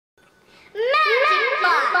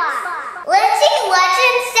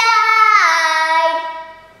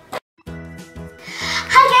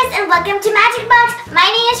welcome to Magic Box. My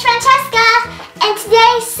name is Francesca, and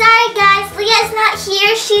today, sorry guys, Leah is not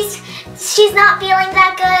here. She's not feeling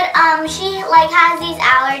that good. She has these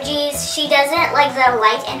allergies. She doesn't like the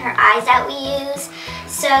light in her eyes that we use.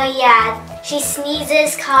 So yeah, she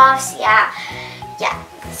sneezes, coughs, yeah.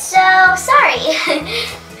 So sorry.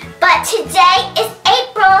 But today is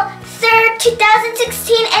April 3rd,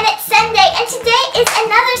 2016, and it's Sunday, and today is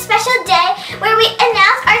another special day where we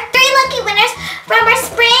announce our 3 lucky winners from our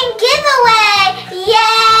spring giveaway.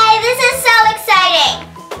 Yay! This is so exciting.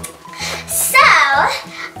 So,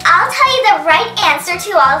 I'll tell you the right answer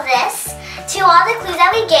to all this, to all the clues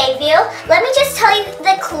that we gave you. Let me just tell you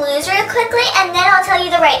the clues real quickly, and then I'll tell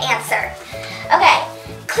you the right answer. Okay,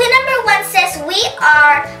 clue number 1 says we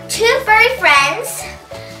are 2 furry friends.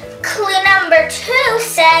 Clue number 2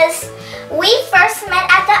 says we first met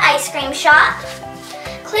at the ice cream shop.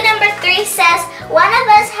 Clue number 3 says one of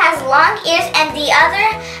us has long ears and the other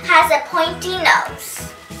has a pointy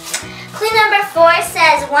nose. Clue number 4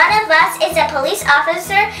 says one of us is a police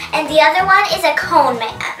officer and the other one is a cone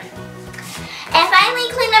man. And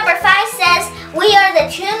finally, clue number 5 says we are the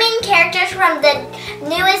 2 main characters from the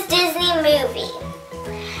newest Disney movie.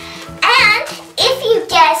 And if you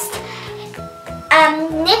guessed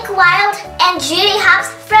Nick Wilde and Judy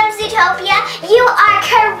Hopps from Zootopia, you are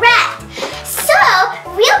correct. So,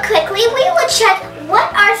 real quickly, we will check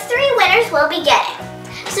what our 3 winners will be getting.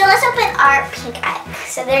 So let's open our pink egg.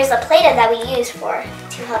 So there's a Play-Doh that we use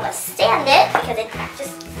to help us stand it because it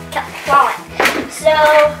just kept falling. So,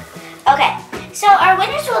 okay. So our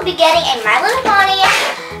winners will be getting a My Little Pony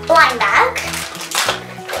blind bag.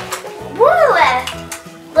 Woo!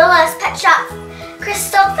 Lila's Pet Shop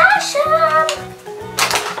Crystal Fashion.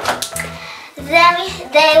 Then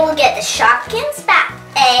they will get the Shopkins back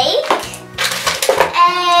egg,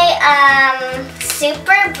 a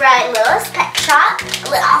super bright Lila's Pet Shop,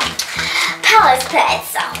 Paula's Pet.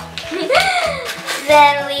 So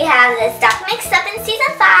then we have this Duck Mixed Up in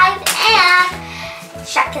Season 5 and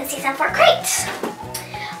Shopkins Season 4 crate.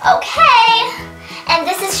 Okay. And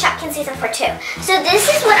this is Shopkins Season 4 too. So this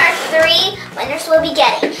is what our 3 winners will be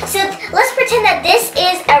getting. So let's pretend that this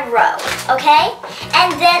is a row, okay?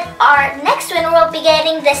 And then our next winner will be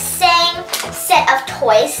getting the same set of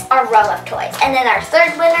toys, or row of toys. And then our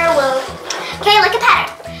 3rd winner will, okay, like a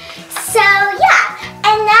pattern. So yeah,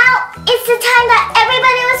 and now it's the time that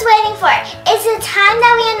everybody was waiting for. It's the time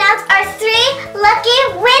that we announce our 3 lucky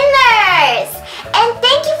winners. And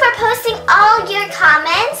thank you for posting all your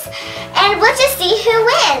comments, and we'll just see who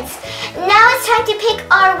wins. Now it's time to pick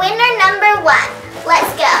our winner number 1.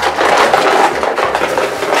 Let's go.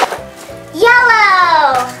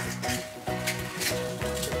 Yellow.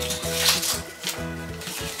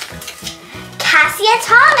 Cassia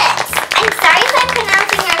Thomas. I'm sorry if I'm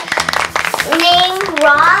pronouncing your name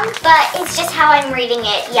wrong, but it's just how I'm reading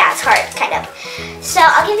it. Yeah, it's hard, kind of. So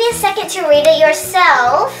I'll give you a second to read it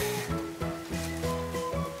yourself.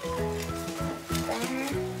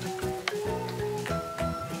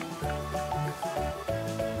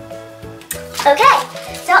 Okay,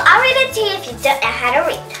 so I'll read it to you if you don't know how to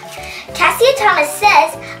read. Cassia Thomas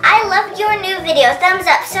says, I love your new video. Thumbs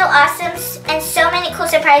up, so awesome, and so many cool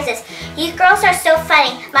surprises. You girls are so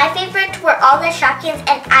funny. My favorites were all the Shopkins,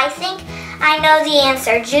 and I think I know the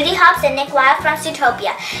answer. Judy Hopps and Nick Wilde from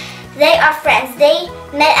Zootopia. They are friends. They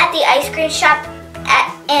met at the ice cream shop,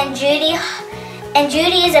 and Judy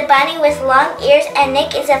is a bunny with long ears, and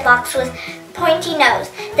Nick is a fox with pointy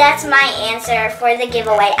nose. That's my answer for the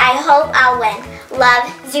giveaway. I hope I'll win. Love,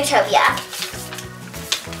 Zootopia.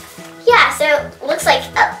 Yeah, so looks like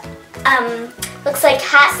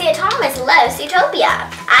Cassia Thomas loves Zootopia.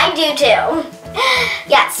 I do too.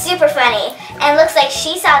 Yeah, it's super funny. And looks like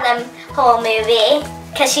she saw the whole movie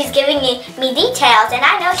because she's giving me details, and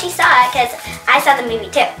I know she saw it because I saw the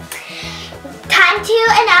movie too. Time to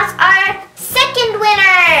announce our 2nd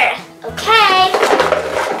winner. Okay.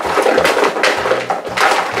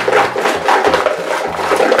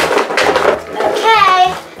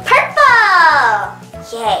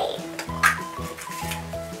 Yay.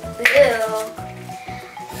 Blue.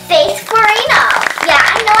 Faith Farino. Yeah,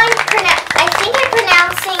 I know I think I'm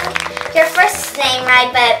pronouncing your first name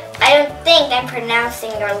right, but I don't think I'm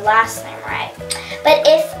pronouncing your last name right. But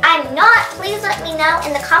if I'm not, please let me know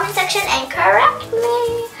in the comment section and correct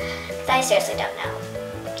me. Because I seriously don't know.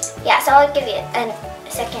 Yeah, so I'll give you a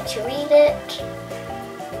second to read it.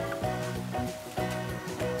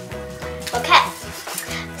 Okay.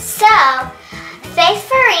 So, Faith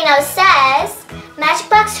Farino says, Magic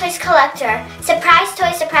Box Toys Collector, surprise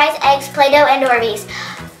toys, surprise eggs, Play-Doh, and Orbeez.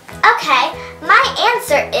 Okay, my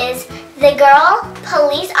answer is the girl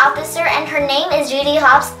police officer, and her name is Judy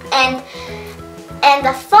Hopps, and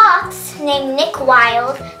the fox named Nick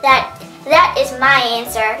Wilde. That is my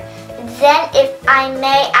answer. Then if I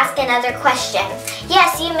may ask another question.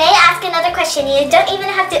 Yes, you may ask another question. You don't even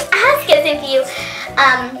have to ask us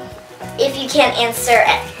if you can't answer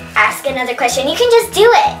it. Ask another question. You can just do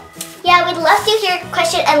it. Yeah, we'd love to hear your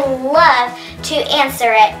question and love to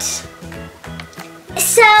answer it.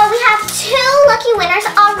 So we have 2 lucky winners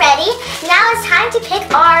already. Now it's time to pick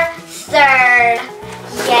our 3rd.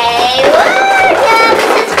 Yay! Woo! Yeah,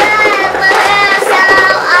 this is fun! Woo! So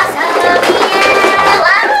awesome! Yeah!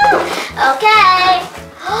 Wow! Okay.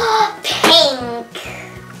 Pink.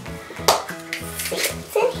 Let's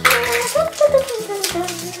see what's in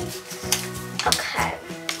here. Okay.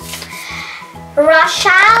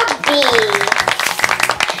 Rochelle B.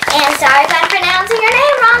 And sorry if I'm pronouncing your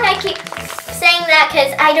name wrong. I keep saying that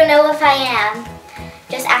because I don't know if I am.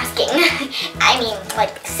 Just asking. I mean,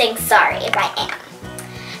 like, saying sorry if I am.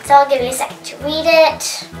 So I'll give you a second to read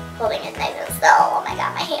it. Holding it nice and still. Oh my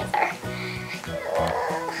god, my hands are.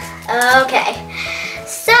 Okay.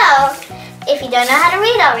 So, if you don't know how to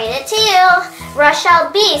read, I'll read it to you.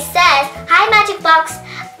 Rochelle B says, "Hi, Magic Box.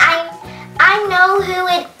 I know who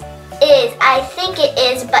it is. I think it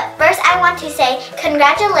is, but first I want to say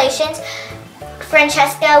congratulations,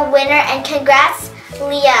 Francesca, winner, and congrats,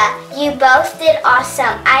 Leah. You both did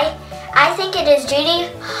awesome. I think it is Judy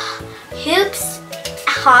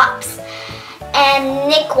Hopps and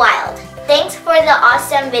Nick Wilde. Thanks for the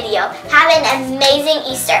awesome video. Have an amazing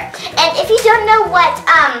Easter." And if you don't know what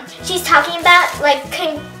she's talking about, like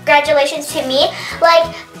congratulations to me, like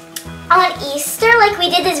on Easter, like we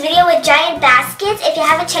did this video with giant baskets. If you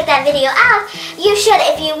haven't checked that video out, you should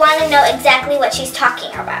if you want to know exactly what she's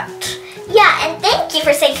talking about. Yeah, and thank you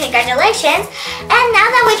for saying congratulations. And now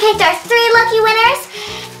that we picked our 3 lucky winners,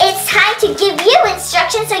 it's time to give you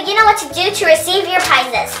instructions so you know what to do to receive your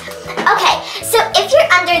prizes. Okay, so if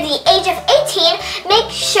you're under the age of 18, make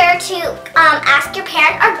sure to ask your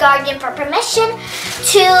parent or guardian for permission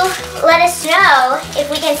to let us know if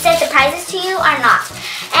we can send the prizes to you or not.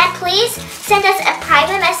 And please send us a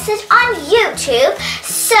private message on YouTube.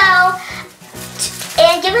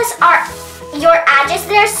 And give us your address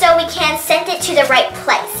there so we can send it to the right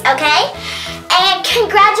place, okay? And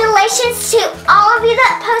congratulations to all of you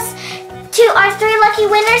that post to our 3 lucky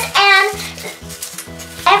winners and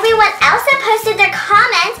everyone else that posted their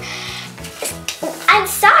comments. I'm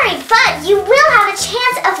sorry, but you will have a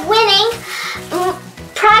chance of winning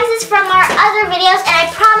prizes from our other videos, and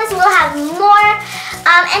I promise we'll have more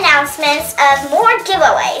announcements of more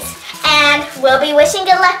giveaways. And we'll be wishing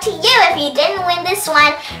good luck to you if you didn't win this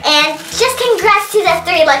one. And just congrats to the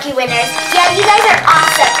 3 lucky winners. Yeah, you guys are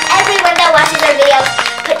awesome. Everyone that watches our videos,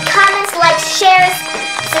 put comments, likes, shares,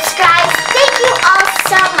 subscribes. Thank you all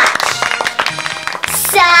so much.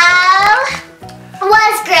 So,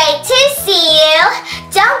 was great to see you.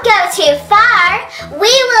 Don't go too far. We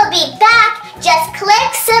will be back. Just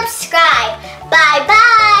click subscribe.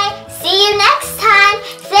 Bye-bye. See you next time.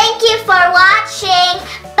 Thank you for watching.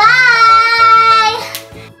 Bye!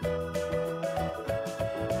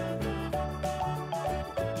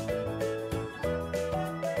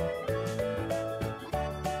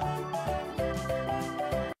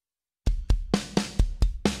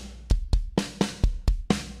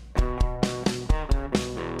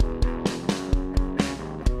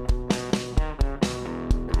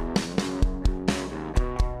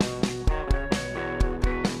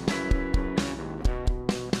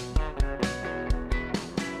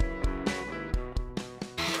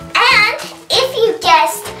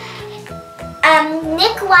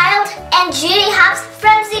 Nick Wilde and Judy Hopps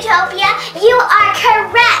from Zootopia, you are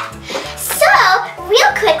correct. So,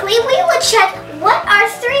 real quickly, we will check what our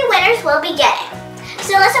 3 winners will be getting.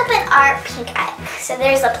 So let's open our pink egg. So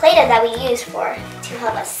there's a Play-Doh that we use to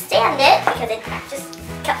help us stand it because it just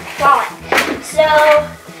kept falling. So,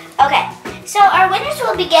 okay. So our winners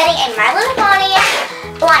will be getting a My Little Pony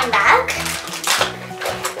blind bag.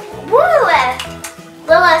 Woo!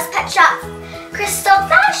 Lila's Pet Shop Crystal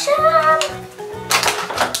Fashion.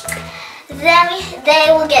 Then they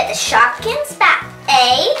will get the Shopkins back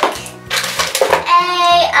a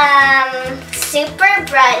super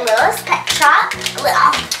bright Lila's Pet Shop,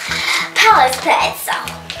 little Paula's Pet. So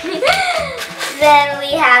then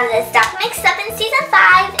we have the Stock Mixed Up in Season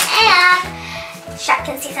 5 and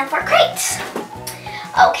Shopkins Season 4 crate.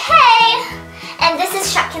 Okay, and this is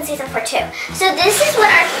Shopkins Season 4 too. So this is what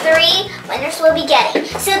our 3 winners will be getting.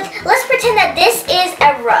 So let's pretend that this is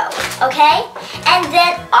a row, okay? And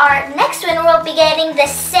then our next winner will be getting the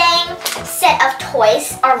same set of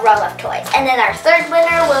toys, our row of toys. And then our 3rd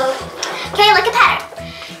winner will, okay, like a pattern.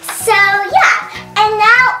 So yeah, and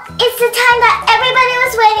now it's the time that everybody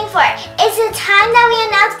was waiting for. It's the time that we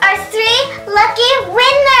announce our 3 lucky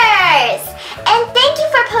winners. And thank you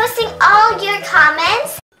for posting all your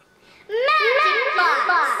comments. Magic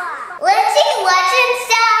Box. Let's see what's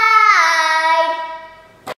inside.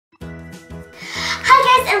 Hi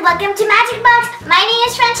guys, and welcome to Magic Box. My name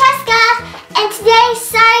is Francesca, and today,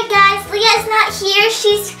 sorry guys, Leah's not here.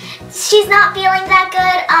 She's not feeling that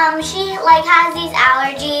good. She like has these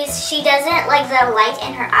allergies. She doesn't like the light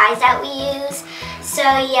in her eyes that we use. So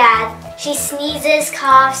yeah, she sneezes,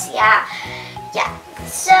 coughs, yeah.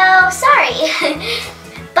 So sorry.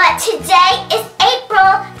 But today is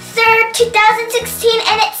April 3rd, 2016,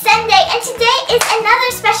 and it's Sunday. And today is another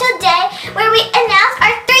special day where we announce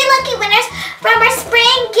our 3 lucky winners from our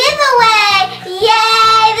spring giveaway.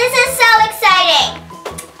 Yay! This is so exciting.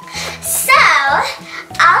 So,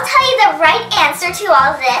 I'll tell you the right answer to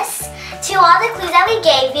all this, to all the clues that we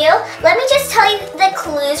gave you. Let me just tell you the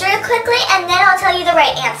clues real quickly, and then I'll tell you the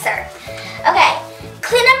right answer. Okay,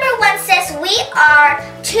 clue number 1 says we are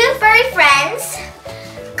 2 furry friends.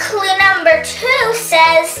 Clue number 2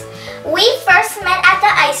 says we first met at the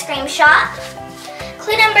ice cream shop.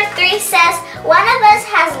 Clue number 3 says one of us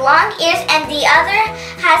has long ears and the other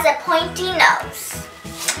has a pointy nose.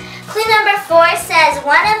 Clue number 4 says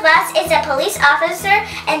one of us is a police officer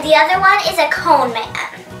and the other one is a cone man.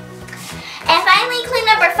 And finally, clue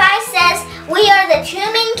number 5 says we are the 2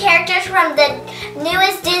 main characters from the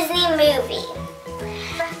newest Disney movie.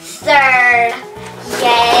 3rd,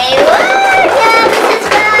 yay! Woo! Yeah, this is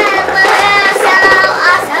fun! Woo! So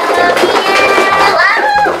awesome! Yeah!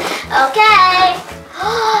 Wow! Okay.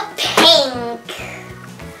 Pink.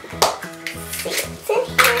 Let's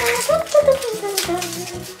see what's in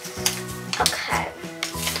here. Okay.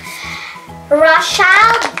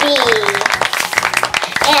 Rochelle B.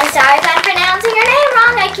 And sorry if I'm pronouncing your name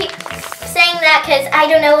wrong. I keep saying that because I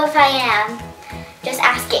don't know if I am. Just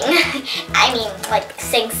asking. I mean, like,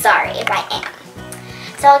 saying sorry if I am.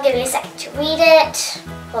 So I'll give you a second to read it.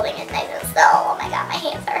 Holding it nice and still. Oh my god, my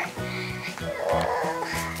hands are.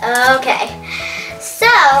 Okay. So,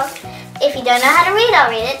 if you don't know how to read,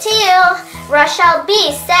 I'll read it to you. Rochelle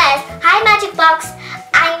B says, "Hi Magic Box.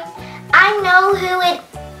 I know who it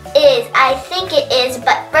is. I think it is,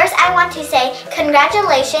 but first I want to say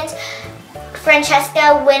congratulations,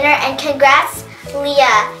 Francesca, winner, and congrats,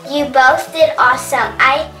 Leah. You both did awesome.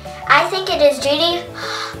 I think it is Judy,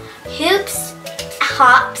 Hoops,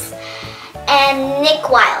 Hops, and Nick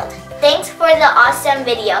Wild. Thanks for the awesome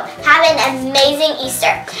video. Have an amazing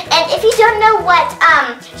Easter." And if you don't know what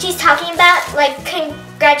she's talking about, like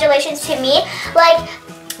congratulations to me, like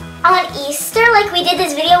on Easter, like we did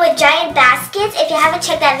this video with giant baskets. If you haven't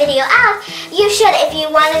checked that video out, you should if you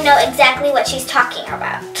want to know exactly what she's talking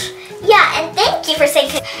about. Yeah, and thank you for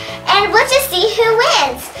saying. And we'll just see who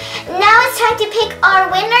wins. Now it's time to pick our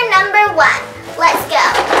winner number 1. Let's go.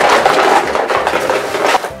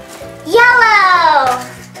 Yellow.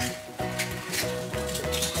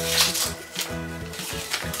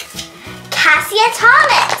 Cassia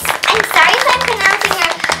Thomas. I'm sorry if I'm pronouncing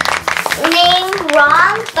her name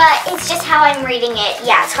wrong, but it's just how I'm reading it.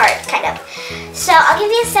 Yeah, it's hard, kind of. So I'll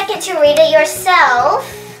give you a second to read it yourself.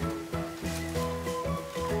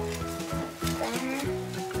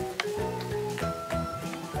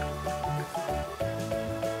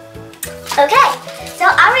 Okay, so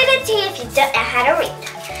I'll read it to you if you don't know how to read.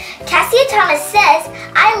 Cassia Thomas says,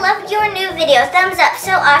 "I love your new video. Thumbs up.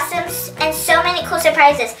 So awesome and so many cool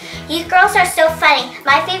surprises. You girls are so funny.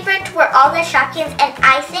 My favorite were all the Shopkins, and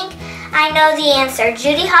I think I know the answer.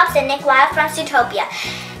 Judy Hops and Nick Wild from Zootopia.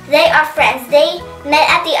 They are friends. They met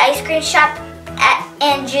at the ice cream shop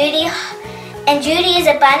and Judy is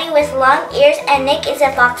a bunny with long ears and Nick is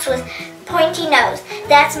a fox with pointy nose.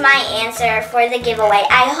 That's my answer for the giveaway.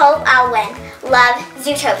 I hope I'll win. Love,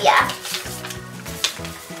 Zootopia."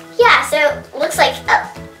 Yeah, so looks like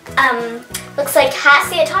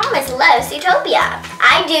Cassia Thomas loves Zootopia.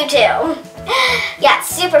 I do too. Yeah, it's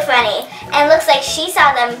super funny. And looks like she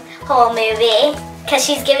saw the whole movie because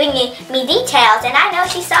she's giving me details, and I know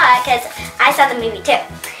she saw it because I saw the movie too.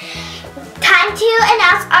 Time to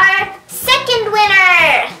announce our 2nd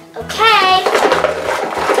winner. Okay.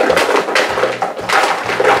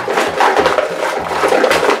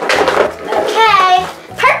 Okay,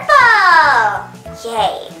 purple.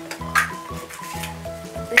 Yay.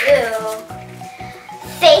 Blue.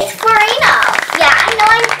 Faith Corino.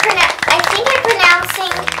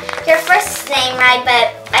 right,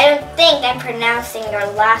 but I don't think I'm pronouncing your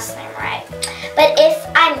last name right. But if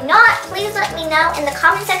I'm not, please let me know in the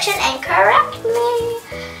comment section and correct me.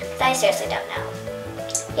 Because I seriously don't know.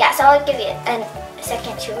 Yeah, so I'll give you a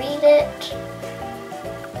second to read it.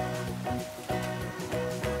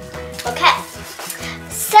 Okay.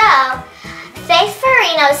 So, Faith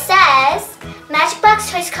Farino says, Magic Box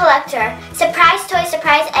Toys Collector, surprise toys,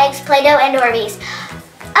 surprise eggs, Play-Doh, and Orbeez.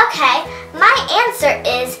 Okay, my answer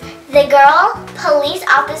is the girl police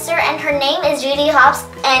officer, and her name is Judy Hopps,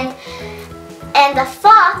 and the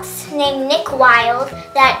fox named Nick Wilde.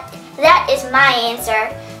 That is my answer.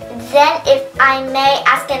 Then, if I may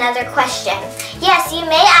ask another question. Yes, you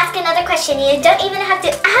may ask another question. You don't even have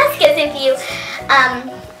to ask us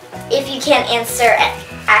if you can't answer it.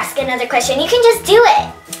 Ask another question. You can just do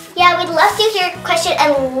it. Yeah, we'd love to hear your question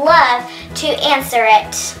and love to answer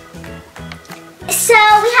it. So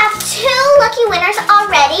we have 2 lucky winners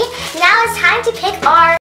already. Now it's time to pick our